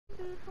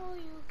Oh,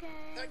 you can.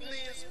 I'm going to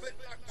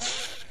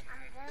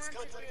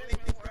do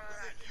the world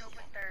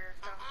October 3rd,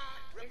 so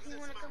if you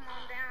want to come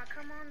on down,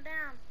 come on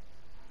down.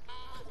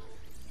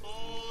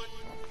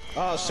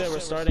 Oh shit, we're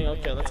starting.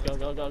 Okay, let's go,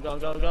 go, go, go,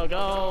 go, go,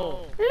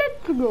 go.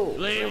 Let's go.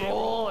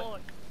 Leroy.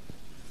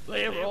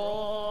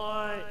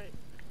 Leroy.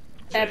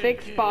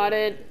 Epic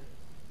spotted.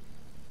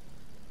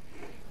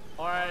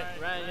 Alright,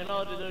 Ryan, you know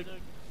what to do.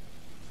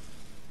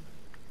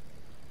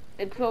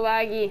 It's so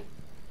laggy.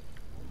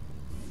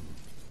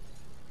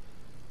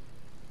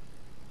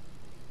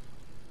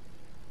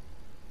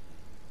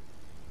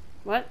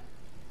 What?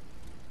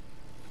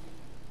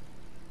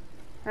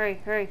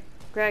 Hurry, hurry.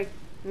 Greg,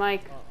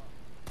 Mike. Oh.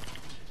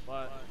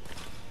 What?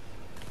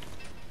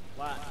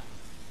 What?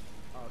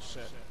 Oh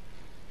shit.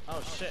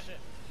 Oh shit.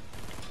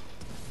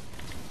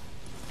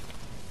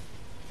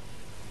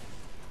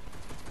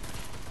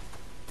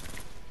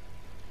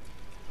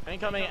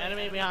 Incoming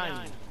enemy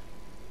behind.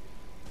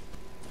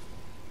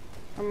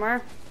 From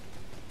where?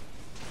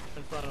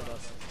 In front of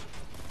us.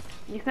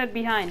 You said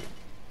behind.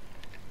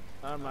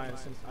 Never mind,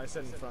 I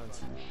said in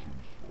front.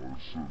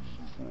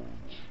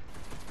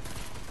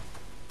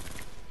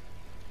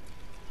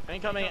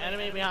 Incoming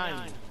enemy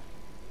behind.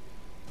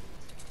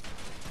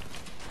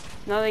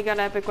 No, they got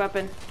an epic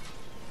weapon.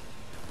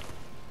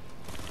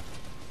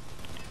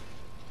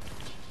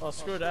 Oh,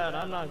 screw that.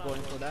 I'm not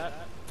going for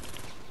that.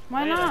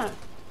 Why not?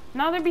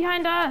 Now they're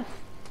behind us.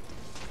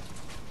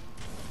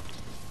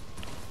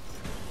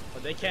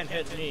 But they can't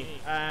hit me.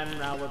 And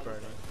now we're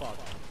burning. Fuck.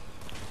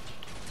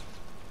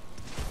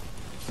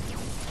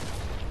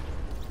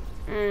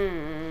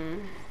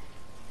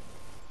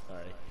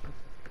 Sorry.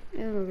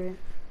 It's okay.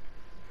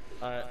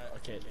 Alright,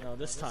 okay, no,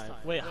 this time.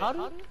 Wait, how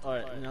do?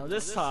 Alright, no,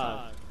 this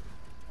time.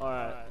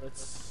 Alright,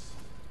 let's.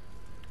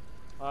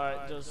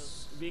 Alright,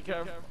 just be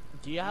careful.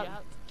 Do you have.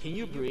 Can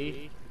you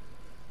breathe?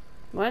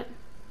 What?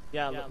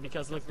 Yeah, look,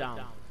 because look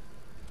down.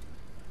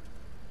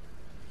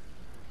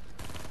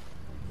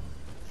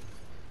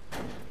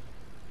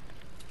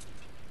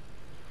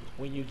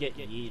 When you get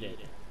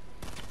yeeted.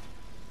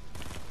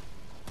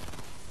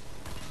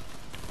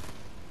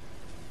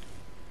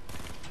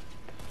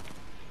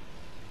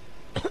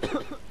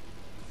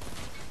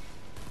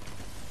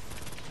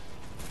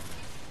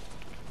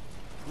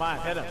 Come on,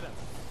 hit him.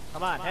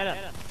 Come on, hit him.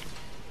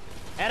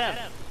 Hit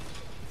him.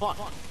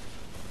 Fuck.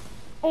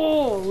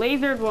 Oh,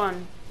 lasered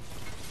one.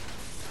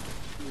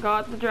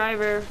 Got the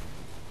driver.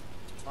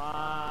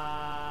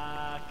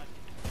 Fuck.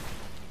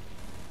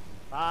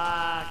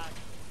 Fuck.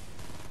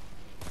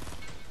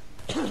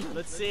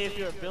 Let's see if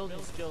your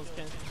building skills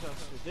can catch up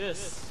with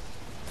this.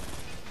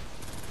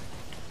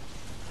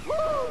 Woo!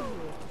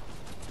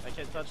 I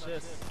can't touch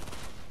this.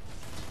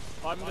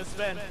 Oh, I'm gonna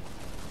spin.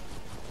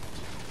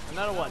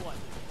 Another one.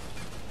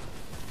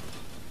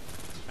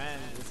 Man,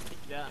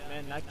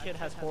 man, that kid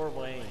has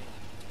horrible aim.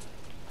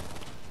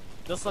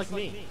 Just like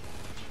me.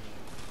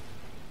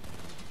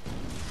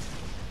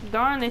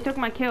 Darn, they took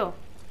my kill.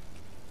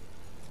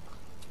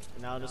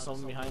 Now there's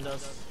someone behind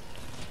us.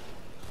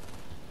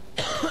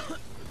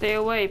 Stay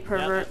away,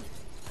 pervert. Yep.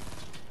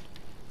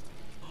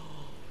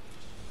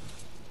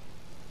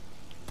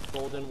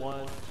 Golden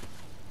one.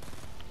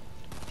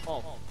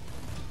 Oh.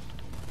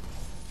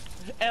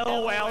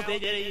 LOL, they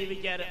didn't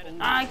even get it. Ooh.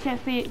 I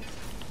can't see it.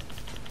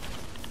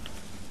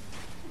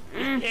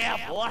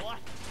 Yeah, boy.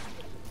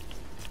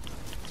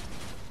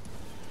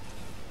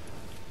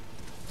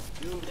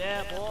 You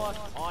there, boy.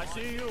 Oh, I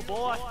see you,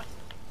 boy.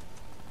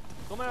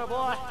 Come here,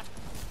 boy.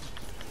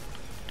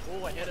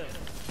 Oh, I hit him.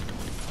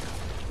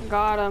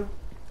 Got him.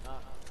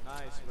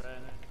 Nice,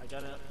 Bren. I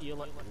got an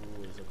eel.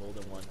 Ooh, it's a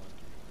golden one.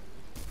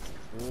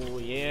 Ooh,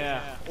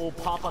 yeah. Oh,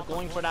 Papa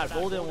going for that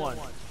golden one.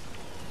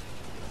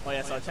 Oh, yeah,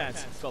 it's our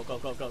chance. Go, go,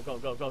 go, go, go,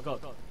 go, go, go.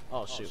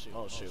 Oh, shoot.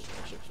 Oh, shoot.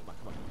 Oh, shoot. Come on,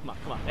 come on, come on,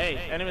 come on. Hey,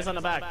 enemies on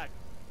the back.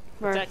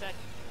 Protect.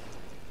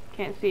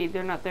 Can't see.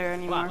 They're not there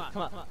anymore. Come on,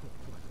 come on, come on.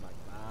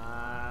 Come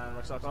on.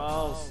 We're so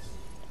close.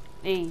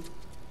 Hey.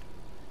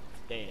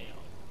 Damn.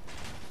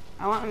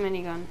 I want a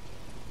minigun.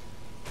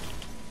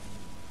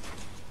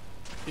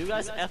 You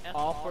guys F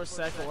off for a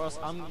second, or else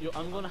I'm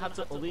gonna have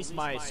to release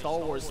my Star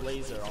Wars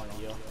laser on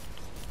you.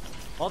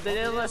 Oh, they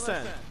didn't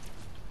listen.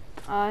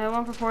 I hit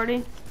one for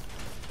 40.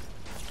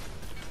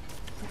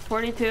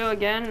 42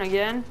 again.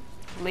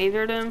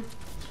 Lasered him.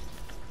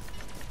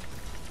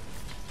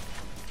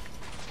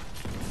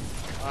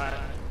 Alright.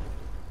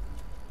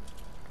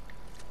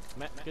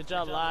 Good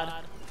job,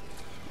 lad.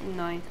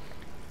 Nice.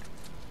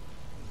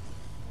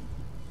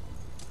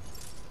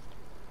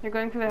 They're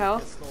going for the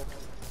house.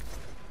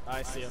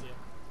 I see him.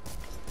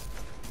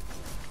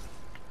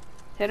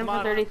 Hit him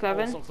for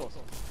 37. Oh, so close.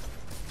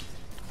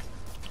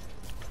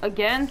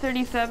 Again,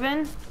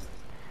 37.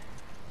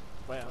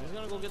 Wait, I'm just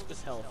gonna go get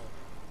this health.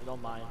 I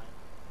don't mind.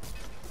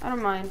 I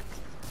don't mind.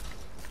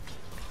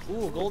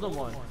 Ooh, golden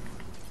one.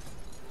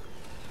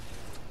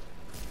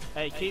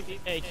 Hey, keep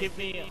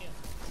me.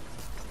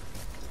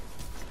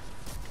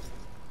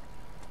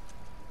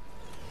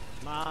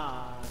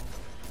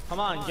 Come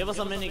on, give us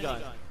a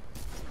minigun.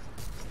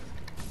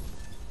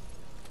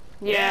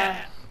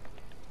 Yeah.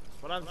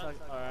 What I'm talking.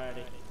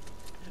 Alrighty.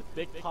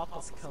 Big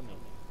Papa's coming.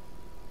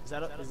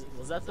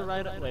 Was that the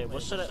right? Wait,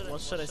 what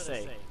should I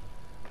say?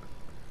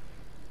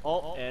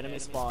 Oh, enemy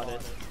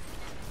spotted.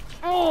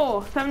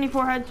 Oh,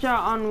 74 headshot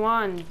on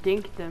one.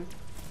 Dinked him.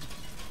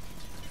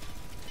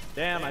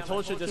 Damn, I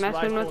told you this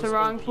Messing rifle with the is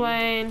wrong OP.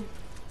 plane.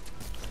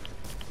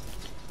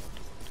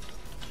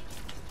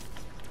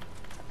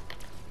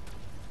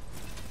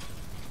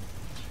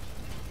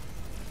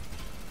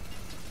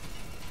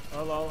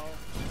 Hello.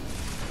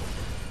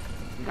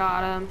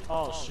 Got him.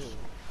 Oh shoot.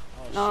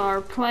 Oh, No,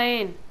 our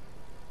plane.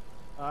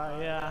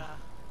 yeah.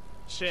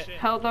 Shit.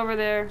 Health over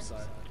there.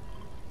 Sorry.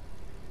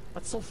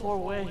 That's so far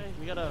away.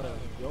 We gotta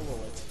YOLO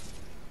it.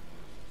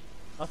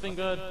 Nothing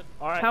good.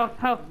 Alright. Health,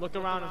 health. Look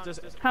around if there's.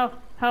 Health,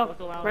 health.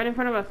 Look around. Right in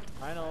front of us.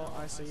 I know.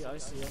 I see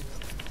him.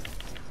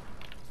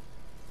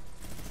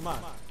 Come on.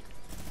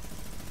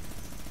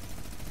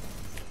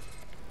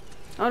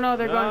 Oh no,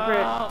 they're going for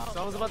it.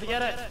 Someone's about to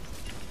get it.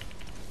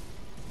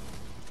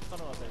 Son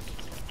of a bitch.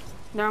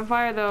 They're on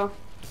fire though.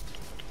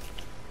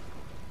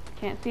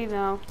 Can't see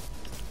now.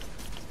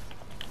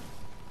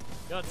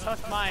 Yo,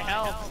 took my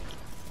health.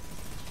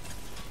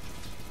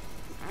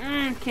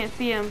 Can't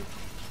see him.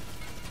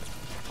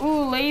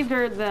 Ooh,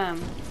 lasered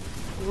them.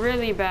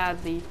 Really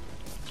badly.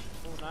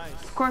 Oh, nice.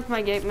 Of course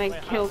my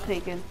kill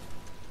taken.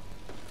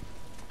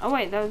 Oh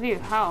wait, that was you.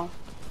 How?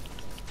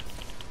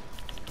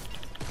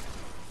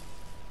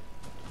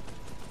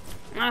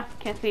 Ah,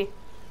 can't see.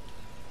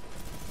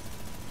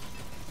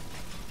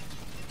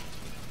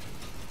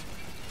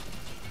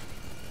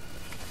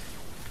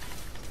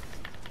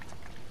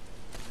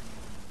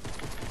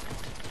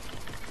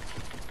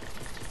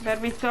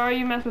 Better be sorry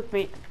you mess with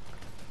me.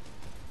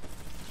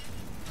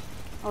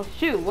 Oh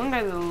shoot, one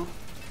guy's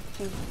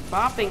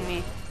bopping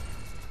me.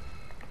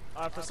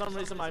 For some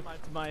reason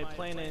my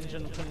plane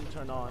engine couldn't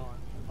turn on.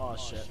 Oh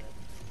shit.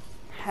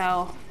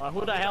 Hell.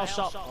 Who the hell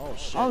shot? Oh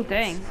shit. Oh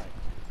dang.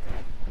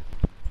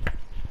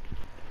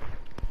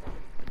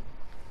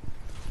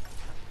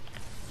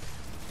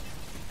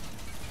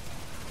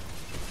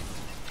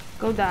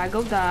 Go die,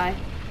 go die.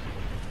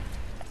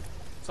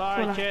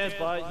 Sorry kid,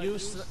 but you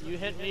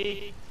hit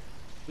me.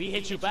 We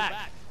hit you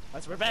back.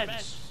 That's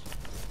revenge.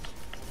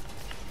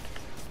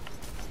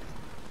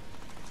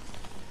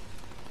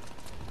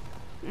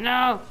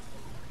 No.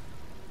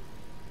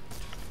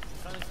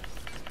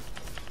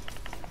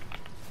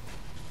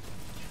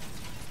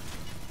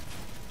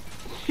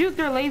 Shoot,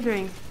 they're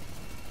lasering.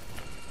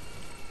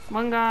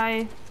 One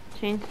guy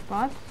changed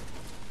spots.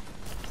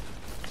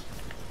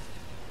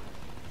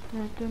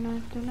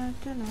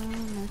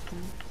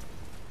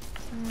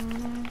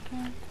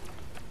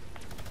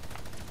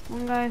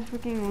 One guy's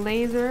freaking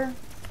laser.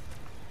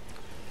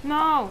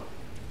 No.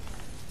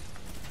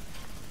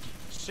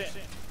 Shit.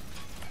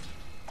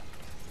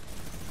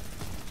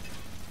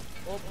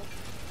 Oh.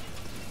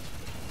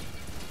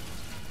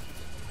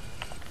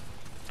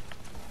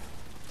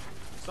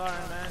 Sorry,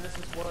 man. This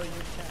is where you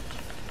can.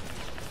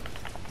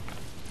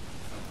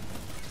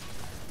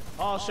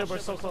 Oh shit, we're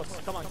so close.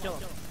 Come on, kill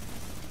him.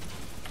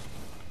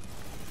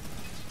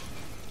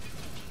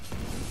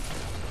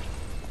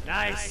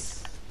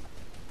 Nice.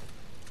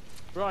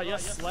 Bro, you're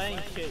slaying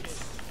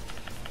kids.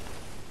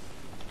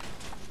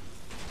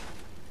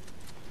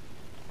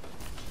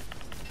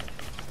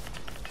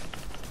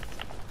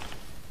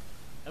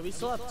 And we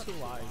still have 2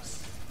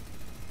 lives.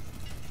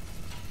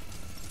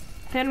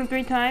 Hit him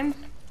 3 times.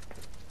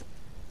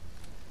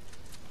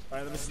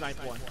 Alright, let me snipe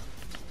one.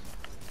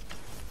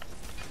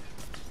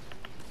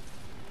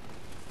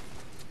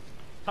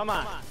 Come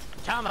on.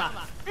 Come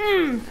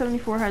on.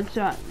 74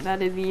 headshot.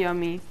 That is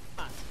yummy.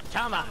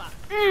 Come on.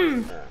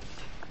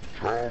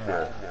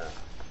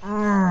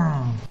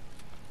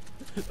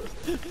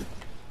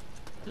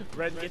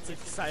 Red gets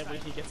excited when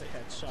he gets a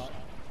headshot.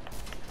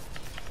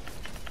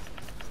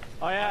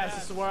 Oh yeah,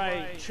 this is where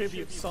I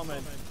tribute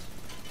summon.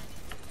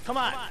 Come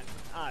on!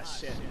 Ah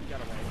shit, you got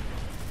away.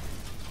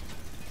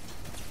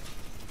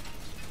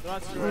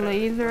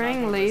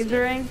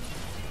 Lasering.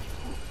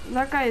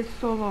 That guy is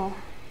so low.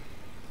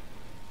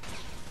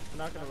 I'm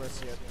not gonna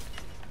risk it.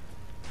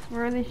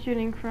 Where are they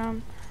shooting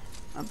from?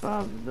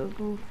 Above, those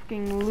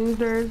fucking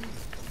losers.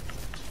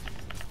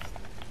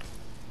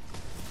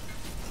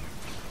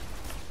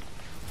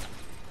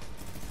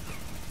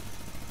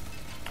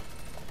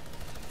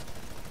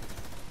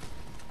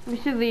 We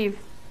should leave.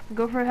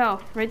 Go for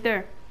health. Right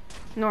there.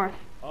 North.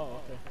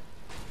 Oh, okay.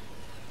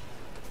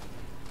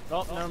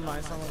 Oh, never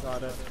mind. Someone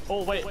got it.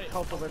 Oh, wait.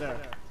 Health over there.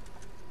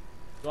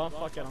 Go on,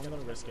 fuck it. I'm gonna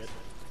risk it.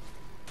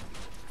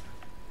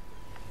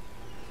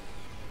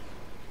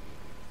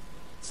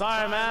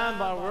 Sorry, man,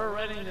 but we're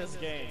winning this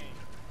game.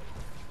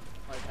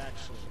 Like,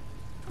 actually.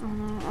 Oh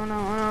no, oh no,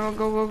 oh no.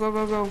 Go, go, go,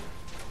 go, go.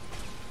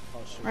 Oh,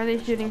 shit. Where are they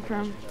shooting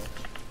from?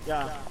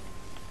 Yeah.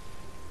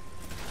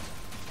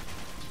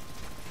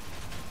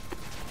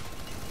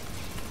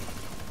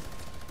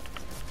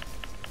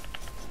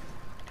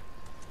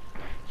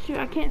 Shoot,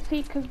 I can't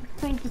see because the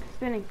thing keeps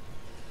spinning.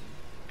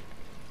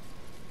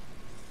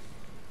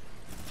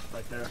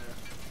 Right there.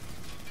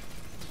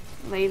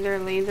 Laser,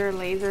 laser,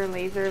 laser,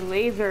 laser,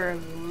 laser,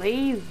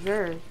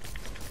 laser.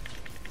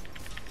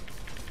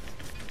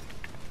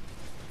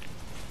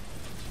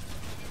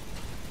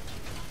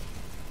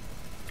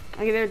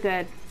 Okay, they're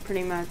dead,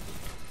 pretty much.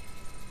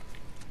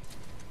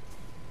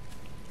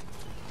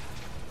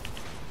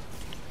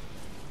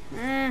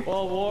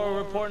 Well, war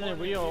reporting that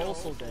we are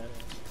also dead.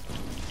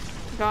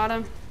 Got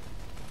him.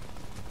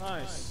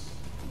 Nice.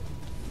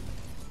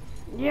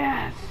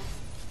 Yes.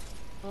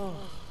 Oh,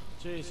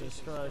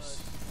 Jesus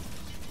Christ.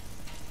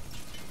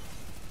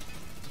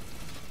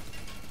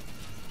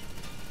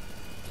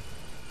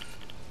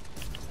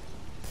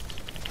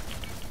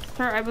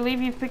 Sir, I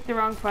believe you picked the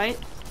wrong fight.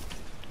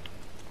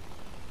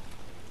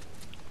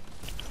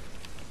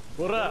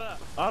 Ura!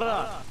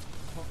 Ara!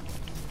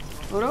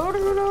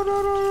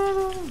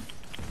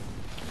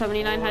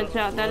 79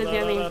 headshot, that is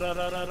yummy.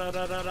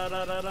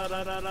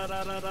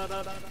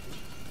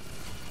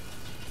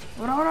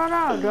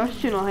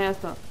 Rush の速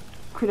さ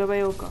比べ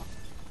ようか。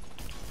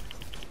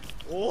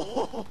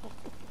 Oh!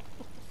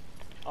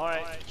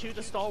 Alright, cue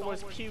the Star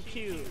Wars pew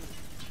pew.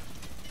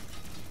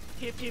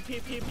 Pew pew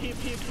pew pew pew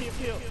pew pew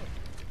pew.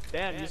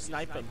 Damn, you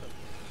sniped him.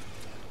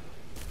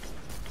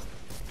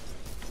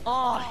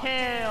 Oh,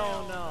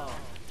 hell no!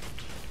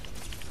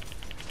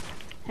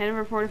 Hit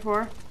number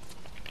 44.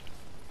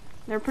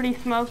 They're pretty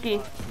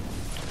smoky.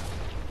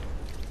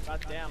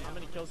 God damn, how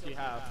many kills do you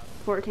have?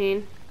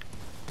 14.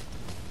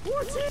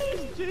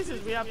 14!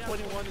 Jesus, we have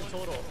 21 in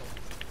total.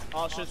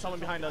 Oh shit, someone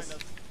behind us.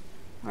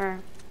 Where?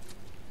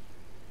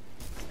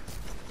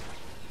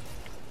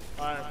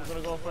 Alright, we're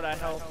gonna go for that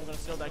health. We're gonna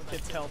steal that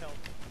kid's health.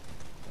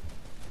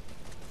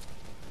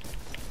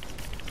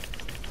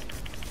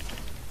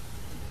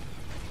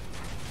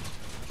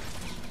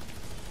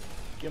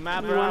 You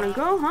mad, You bro? wanna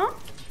go, huh?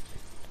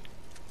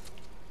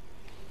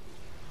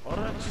 What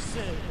did you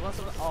say?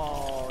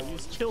 Oh, you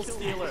kill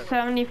stealer.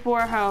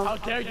 74 health. How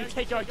dare you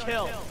take our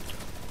kill?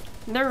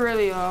 They're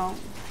really low.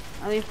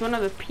 At least one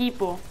of the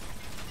people.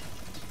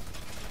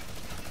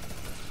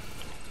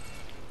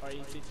 Alright,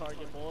 easy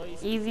target,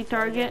 boys. Easy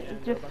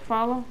target, just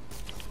follow.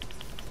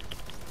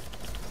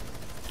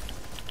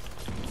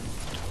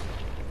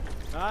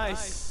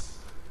 Nice.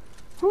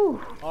 Whew.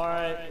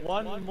 Alright,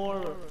 one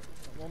more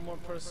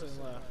person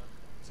left.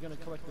 He's gonna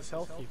collect this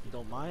health if you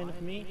don't mind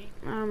with me.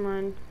 I don't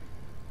mind.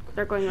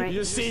 They're going right. You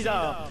just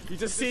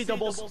see the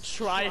most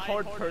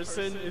try-hard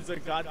person is a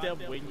goddamn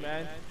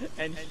wingman,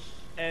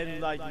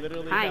 and like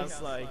literally Hi.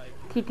 has like.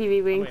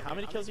 TTV wing. Wait, how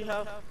many kills you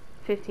have?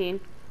 15.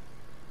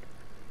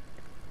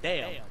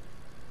 Damn.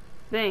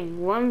 Dang,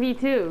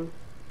 1v2.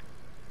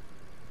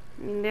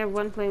 I mean, they have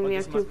one plane, But we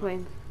this have two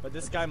planes. But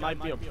this guy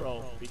might be a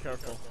pro. Be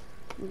careful.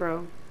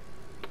 Bro,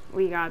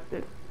 we got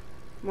this.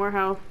 More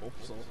health. Hope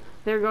so.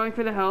 They're going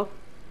for the health.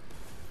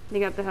 They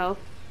got the health.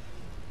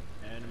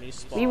 Enemy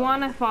spawn. We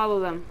want to follow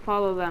them.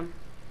 Follow them.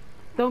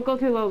 Don't go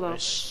too low though.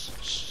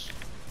 Shh.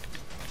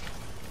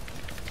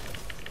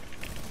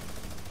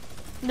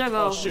 They're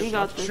low. Oh shoot! We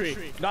Not got the this.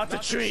 tree. Not the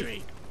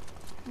tree.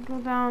 Go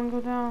down. Go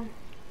down.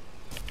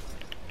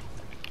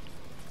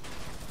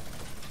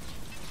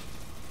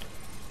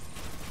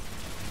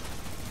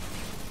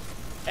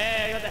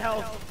 Hey, I got the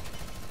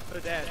health.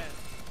 They're dead.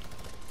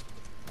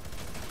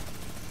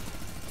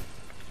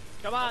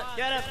 Come on,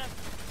 get him!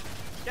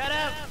 Get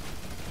him!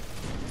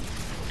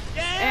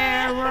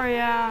 Yeah! Air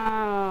Royale.